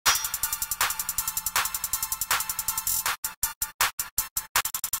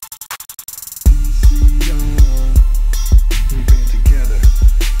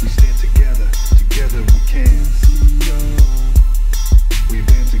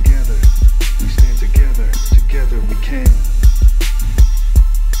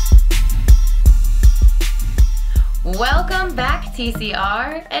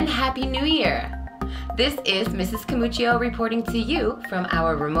TCR, and Happy New Year! This is Mrs. Camuccio reporting to you from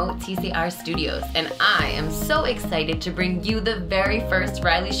our remote TCR studios, and I am so excited to bring you the very first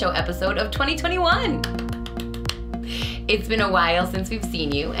Reilly Show episode of 2021! It's been a while since we've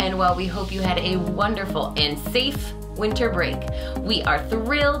seen you, and while we hope you had a wonderful and safe winter break, we are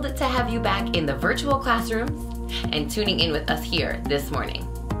thrilled to have you back in the virtual classrooms and tuning in with us here this morning.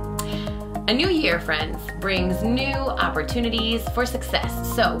 A new year, friends, brings new opportunities for success,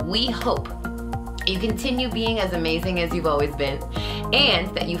 so we hope you continue being as amazing as you've always been,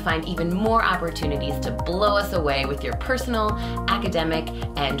 and that you find even more opportunities to blow us away with your personal, academic,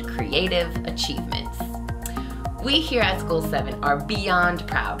 and creative achievements. We here at School 7 are beyond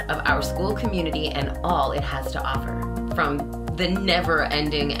proud of our school community and all it has to offer, from the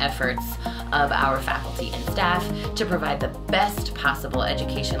never-ending efforts of our faculty and staff to provide the best possible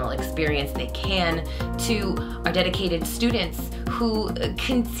educational experience they can, to our dedicated students who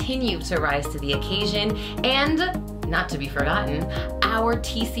continue to rise to the occasion, and, not to be forgotten, our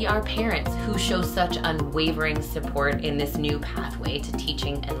TCR parents who show such unwavering support in this new pathway to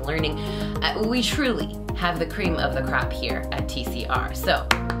teaching and learning. We truly have the cream of the crop here at TCR. So,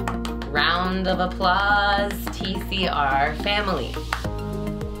 round of applause, TCR family.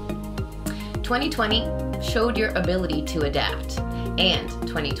 2020 showed your ability to adapt, and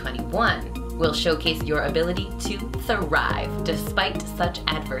 2021 will showcase your ability to thrive despite such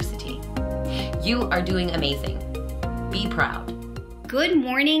adversity. You are doing amazing. Be proud. Good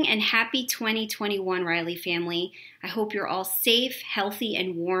morning and happy 2021, Reilly family. I hope you're all safe, healthy,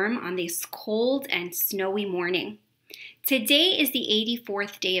 and warm on this cold and snowy morning. Today is the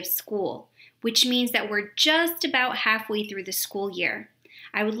 84th day of school, which means that we're just about halfway through the school year.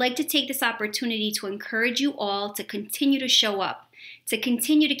 I would like to take this opportunity to encourage you all to continue to show up, to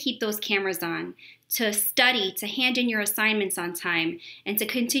continue to keep those cameras on, to study, to hand in your assignments on time, and to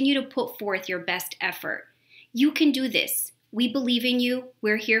continue to put forth your best effort. You can do this. We believe in you.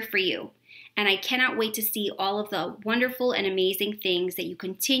 We're here for you. And I cannot wait to see all of the wonderful and amazing things that you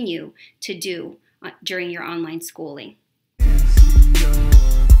continue to do during your online schooling.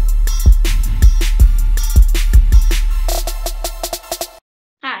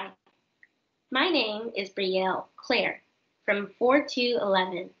 Hi, my name is Brielle Claire from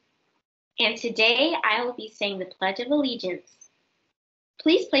 4-11, and today I will be saying the Pledge of Allegiance.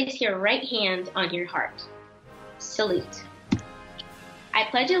 Please place your right hand on your heart. Salute. I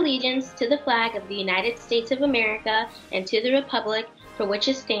pledge allegiance to the flag of the United States of America and to the republic for which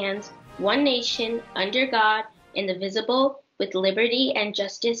it stands, one nation, under God, indivisible, with liberty and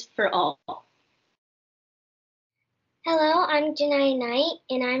justice for all. Hello, I'm Janai Knight,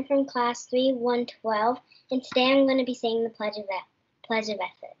 and I'm from Class 3-112, and today I'm going to be saying the Pledge of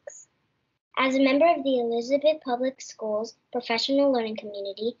Ethics. As a member of the Elizabeth Public Schools professional learning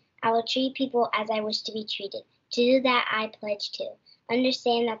community, I will treat people as I wish to be treated. To do that, I pledge to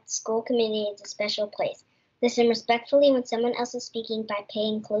understand that the school community is a special place. Listen respectfully when someone else is speaking by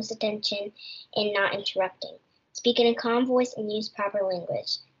paying close attention and not interrupting. Speak in a calm voice and use proper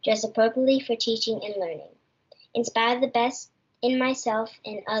language. Dress appropriately for teaching and learning. Inspire the best in myself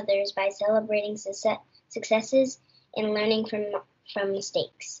and others by celebrating successes and learning from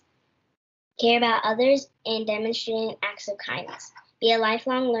mistakes. Care about others and demonstrating acts of kindness. Be a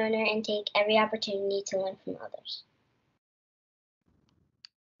lifelong learner and take every opportunity to learn from others.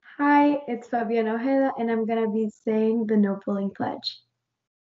 Hi, it's Fabiana Ojeda, and I'm going to be saying the No Bullying Pledge.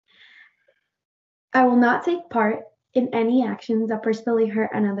 I will not take part in any actions that personally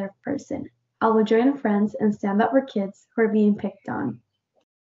hurt another person. I will join friends and stand up for kids who are being picked on.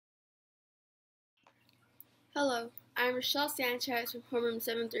 Hello, I'm Rochelle Sanchez from homeroom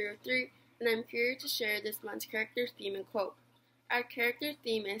 7303, and I'm here to share this month's character theme and quote. Our character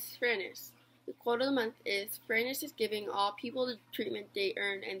theme is fairness. The quote of the month is, fairness is giving all people the treatment they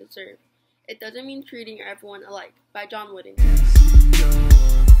earn and deserve. It doesn't mean treating everyone alike, by John Wooden.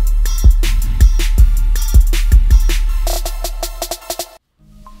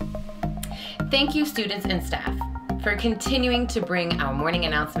 Thank you, students and staff, for continuing to bring our morning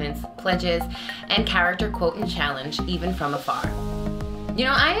announcements, pledges, and character quote and challenge even from afar. You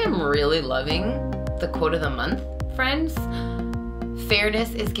know, I am really loving the quote of the month, friends.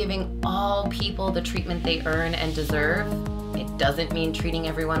 Fairness is giving all people the treatment they earn and deserve. It doesn't mean treating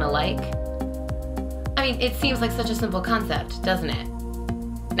everyone alike. I mean, it seems like such a simple concept, doesn't it?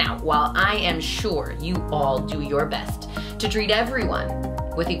 Now, while I am sure you all do your best to treat everyone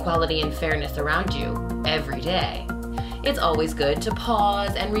with equality and fairness around you every day, it's always good to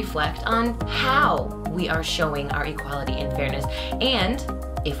pause and reflect on how we are showing our equality and fairness, and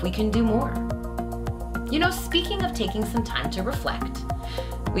if we can do more. You know, speaking of taking some time to reflect,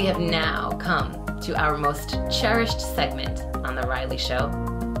 we have now come to our most cherished segment on the Reilly Show.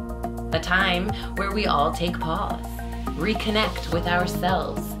 A time where we all take pause, reconnect with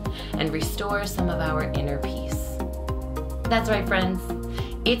ourselves, and restore some of our inner peace. That's right, friends.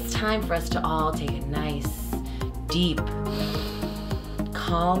 It's time for us to all take a nice, deep,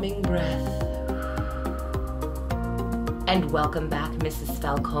 calming breath. And welcome back Mrs.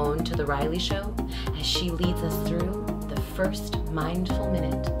 Falcone to the Reilly Show as she leads us through the first mindful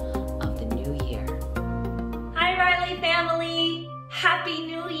minute of the new year. Hi Reilly family! Happy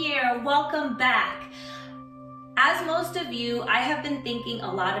New Year! Welcome back! As most of you, I have been thinking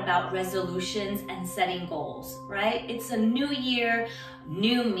a lot about resolutions and setting goals, right? It's a new year,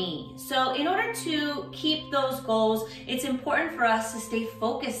 new me. So in order to keep those goals, it's important for us to stay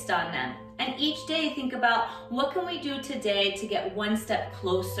focused on them. And each day think about what can we do today to get one step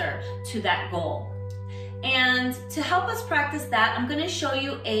closer to that goal. And to help us practice that, I'm going to show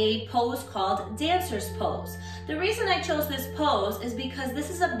you a pose called dancer's pose. The reason I chose this pose is because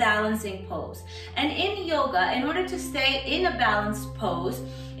this is a balancing pose. And in yoga, in order to stay in a balanced pose,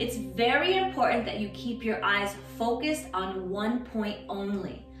 it's very important that you keep your eyes focused on one point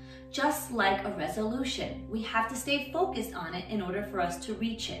only. Just like a resolution, we have to stay focused on it in order for us to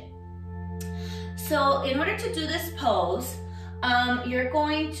reach it. So in order to do this pose, I'm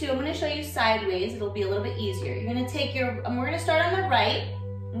going to show you sideways. It'll be a little bit easier. You're going to take we're going to start on the right,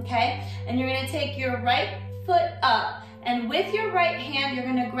 okay? And you're going to take your right foot up, and with your right hand, you're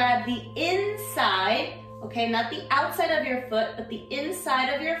going to grab the inside, okay? Not the outside of your foot, but the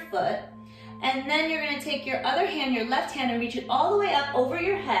inside of your foot. And then you're going to take your other hand, your left hand, and reach it all the way up over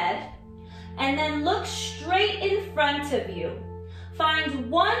your head. And then look straight in front of you.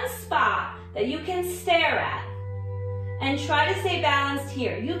 Find one spot that you can stare at and try to stay balanced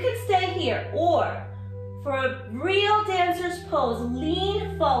here. You can stay here, or for a real dancer's pose,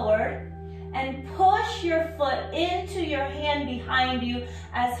 lean forward and push your foot into your hand behind you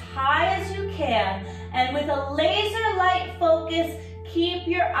as high as you can. And with a laser light focus, keep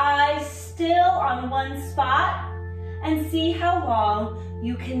your eyes still on one spot and see how long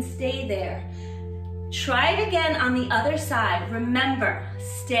you can stay there. Try it again on the other side. Remember,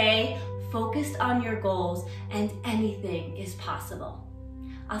 stay focused on your goals, and anything is possible.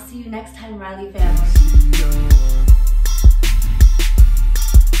 I'll see you next time, Reilly family.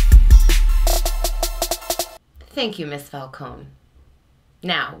 Thank you, Miss Falcone.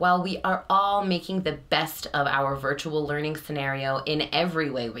 Now, while we are all making the best of our virtual learning scenario in every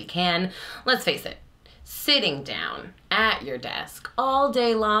way we can, let's face it, sitting down at your desk all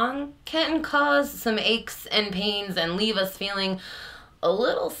day long can cause some aches and pains and leave us feeling a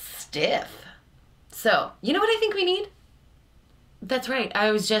little stiff. So, you know what I think we need? That's right, I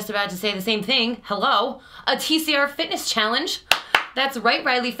was just about to say the same thing. Hello, a TCR fitness challenge. That's right,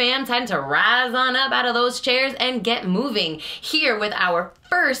 Reilly fam, time to rise on up out of those chairs and get moving. Here with our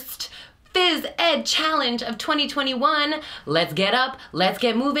first Phys Ed challenge of 2021. Let's get up, let's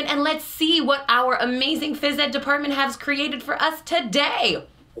get moving, and let's see what our amazing Phys Ed department has created for us today.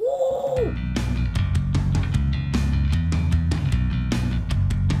 Woo!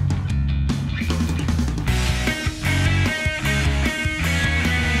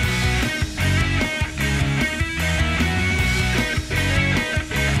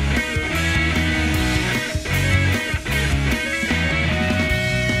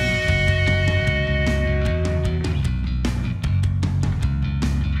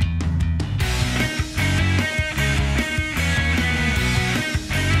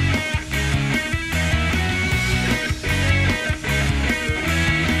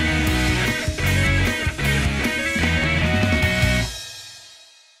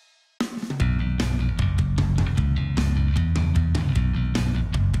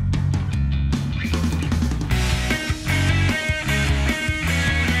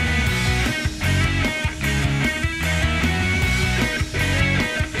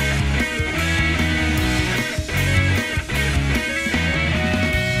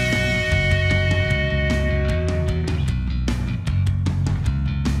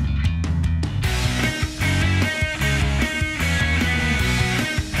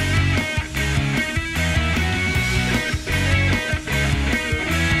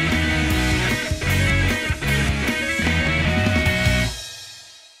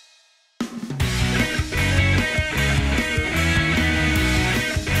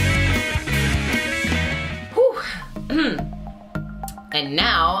 And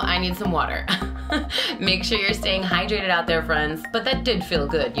now I need some water. Make sure you're staying hydrated out there, friends. But that did feel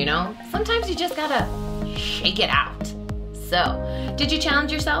good, you know? Sometimes you just gotta shake it out. So, did you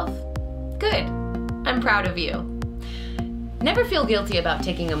challenge yourself? Good. I'm proud of you. Never feel guilty about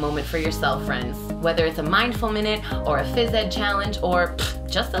taking a moment for yourself, friends. Whether it's a mindful minute or a phys ed challenge or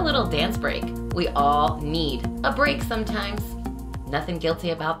just a little dance break. We all need a break sometimes. Nothing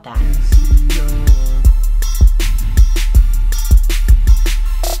guilty about that.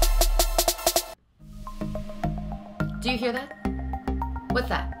 Do you hear that? What's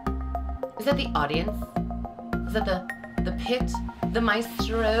that? Is that the audience? Is that the pit? The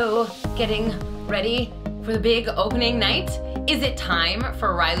maestro getting ready for the big opening night? Is it time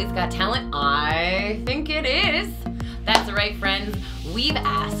for Reilly's Got Talent? I think it is. That's right, friends. We've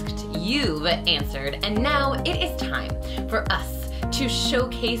asked, you've answered, and now it is time for us to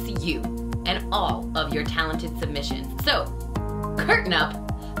showcase you and all of your talented submissions. So, curtain up,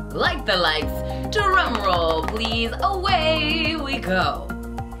 like the lights, drum roll, please, away we go.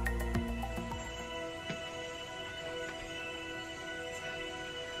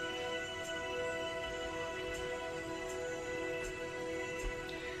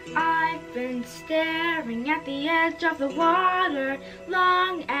 I've been staring at the edge of the water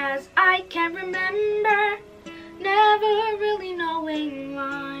long as I can remember, never really knowing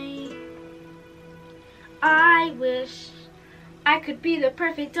why. I wish I could be the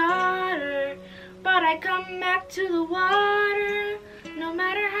perfect daughter, but I come back to the water no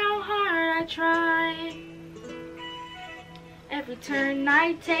matter how hard I try. Every turn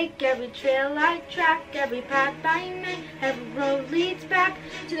I take, every trail I track, every path I make, every road leads back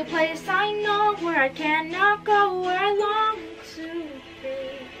to the place I know where I cannot go, where I long to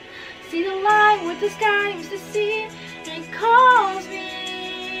be. See the line with the sky used to see, it calls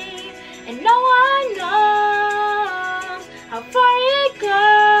me, and no one knows how far it goes.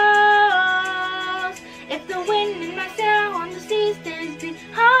 If the wind in my sail on the sea stays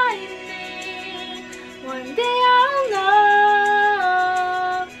behind me, one day I'll know.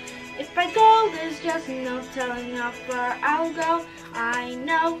 If I go, there's just no telling how far I'll go. I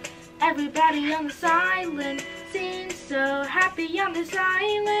know everybody on this island seems so happy on this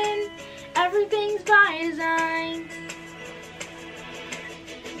island. Everything's by design.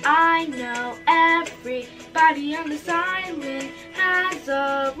 I know everybody on this island has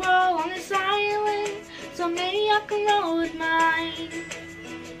a role on this island, so maybe I can roll with mine.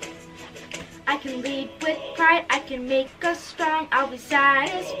 I can lead with pride, I can make us strong. I'll be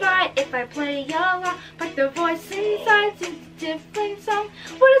satisfied if I play along, but the voice inside sings a different song.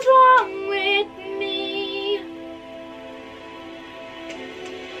 What is wrong with me?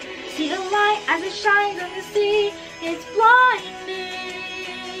 See the light as it shines on the sea, it's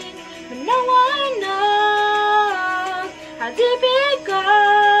blinding, but no one knows how deep it goes.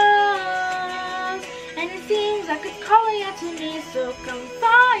 And it seems like it's calling out to me, so come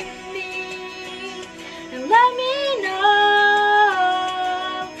find me and let me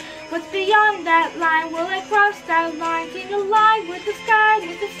know what's beyond that line. Will I cross that line? See the light with the sky,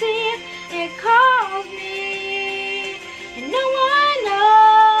 with the sea, it calls me, and no one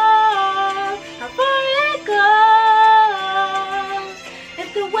knows how far it goes.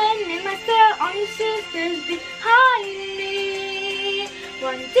 If the wind in my sail on your sisters behind me,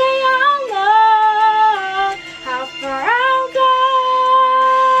 one day I'll know how far I'll go.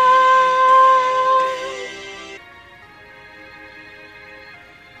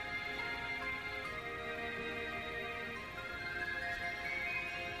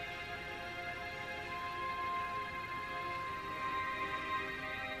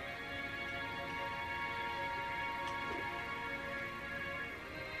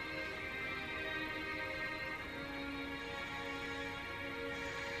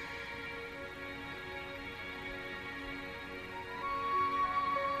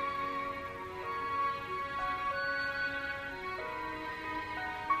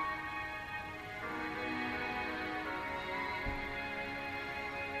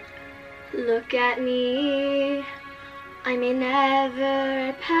 Look at me, I may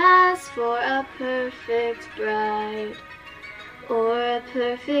never pass for a perfect bride or a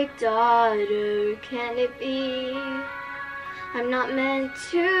perfect daughter, can it be? I'm not meant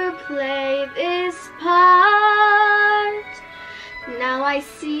to play this part. Now I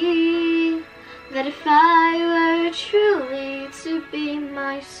see that if I were truly to be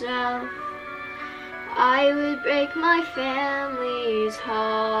myself, I would break my family's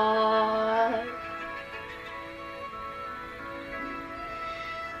heart.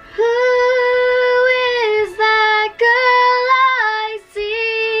 Who is that girl I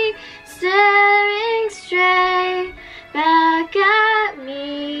see staring straight back at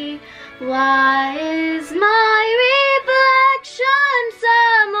me? Why is my reflection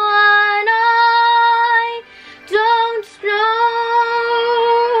someone I don't know?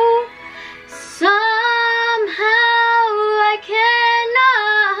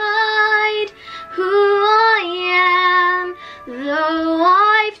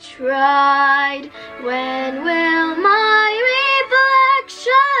 I've tried. When will my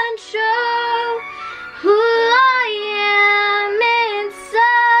reflection show who I am inside?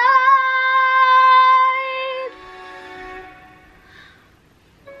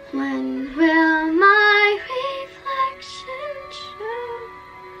 When will my reflection show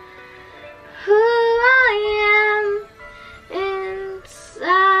who I am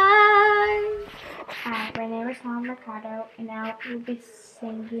inside? Hi, my name is Juan Mercado, and I will be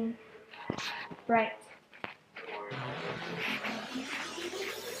singing Bright.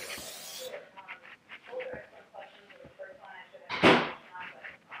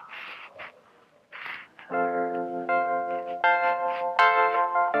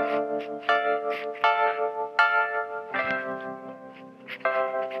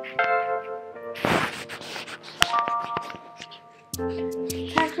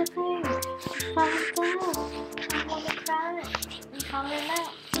 Time to think, falling down, I wanna cry, and calling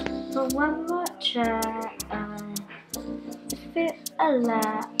out for one more try to feel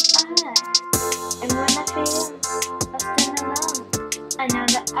alive. And when I feel lost and alone, I know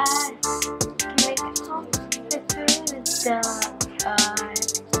that I can make it home right through the dark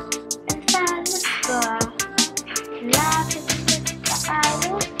and find the spark. Life is just that I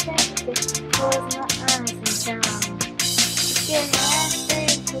will take it, close my eyes and down. Together I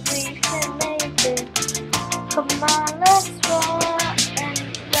think that we can make it. Come on, let's roll and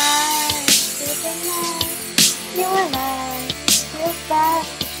ride to the night. You and I will fight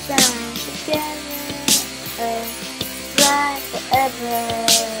to shine together, bright forever.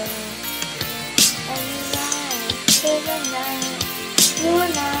 And we ride to the night. You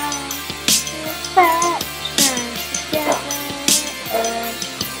and I will fight to shine together,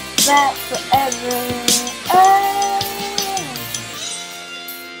 bright forever.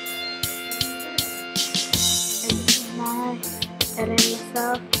 Telling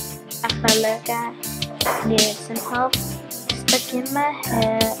myself I felt like I needed some help, stuck in my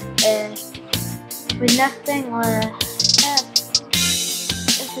head with nothing left.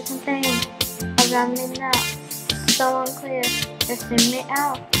 There's something around me now, so unclear, missing me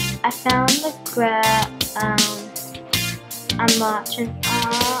out. I found the ground, I'm marching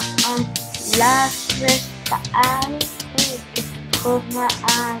on, lost with the eyes, close my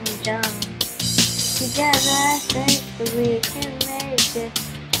eyes and jump. Together I think that we can make it.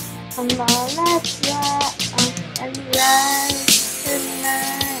 Come on, let's ride and ride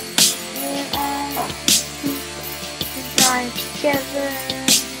tonight. You and I ride together,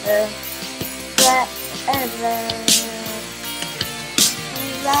 bright forever. We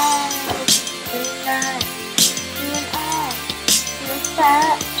ride tonight. You and I will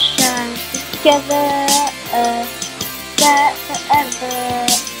shine together, bright forever.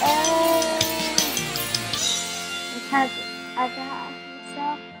 I got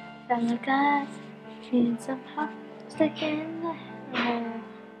myself, found the guys, feeling somehow stuck in the head,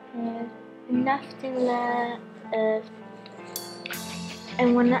 with nothing left.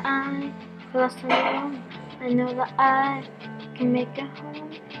 And when I'm lost and alone, I know that I can make it home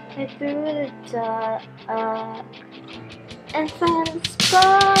right through the dark and find a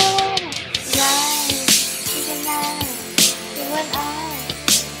spot right to the night. You and I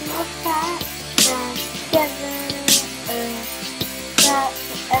will fight, shine together. Bright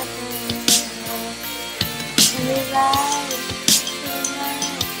forever, and we ride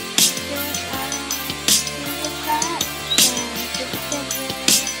tonight. You and I will fight, shine together,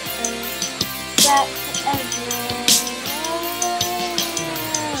 bright forever.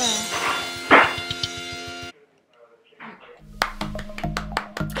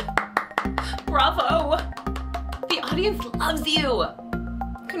 Bravo! The audience loves you!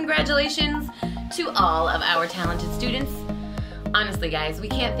 Congratulations to all of our talented students. Honestly, guys, we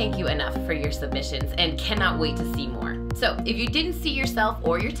can't thank you enough for your submissions and cannot wait to see more. So if you didn't see yourself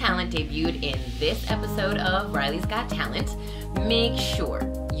or your talent debuted in this episode of Reilly's Got Talent, make sure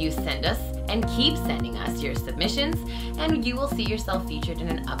you send us and keep sending us your submissions, and you will see yourself featured in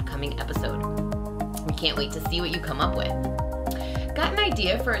an upcoming episode. We can't wait to see what you come up with. Got an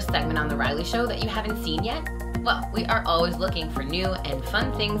idea for a segment on The Reilly Show that you haven't seen yet? Well, we are always looking for new and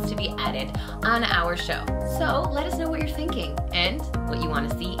fun things to be added on our show. So let us know what you're thinking and what you want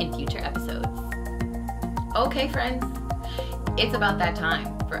to see in future episodes. Okay, friends, it's about that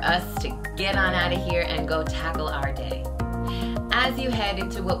time for us to get on out of here and go tackle our day. As you head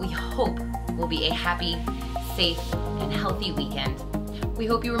into what we hope will be a happy, safe, and healthy weekend, we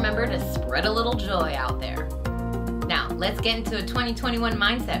hope you remember to spread a little joy out there. Now, let's get into a 2021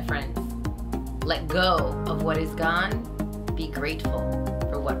 mindset, friends. Let go of what is gone. Be grateful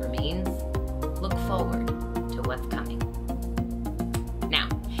for what remains. Look forward to what's coming. Now,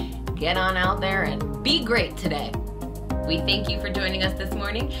 get on out there and be great today. We thank you for joining us this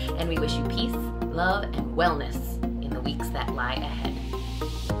morning, and we wish you peace, love, and wellness in the weeks that lie ahead.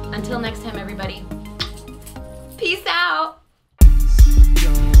 Until next time, everybody, peace out.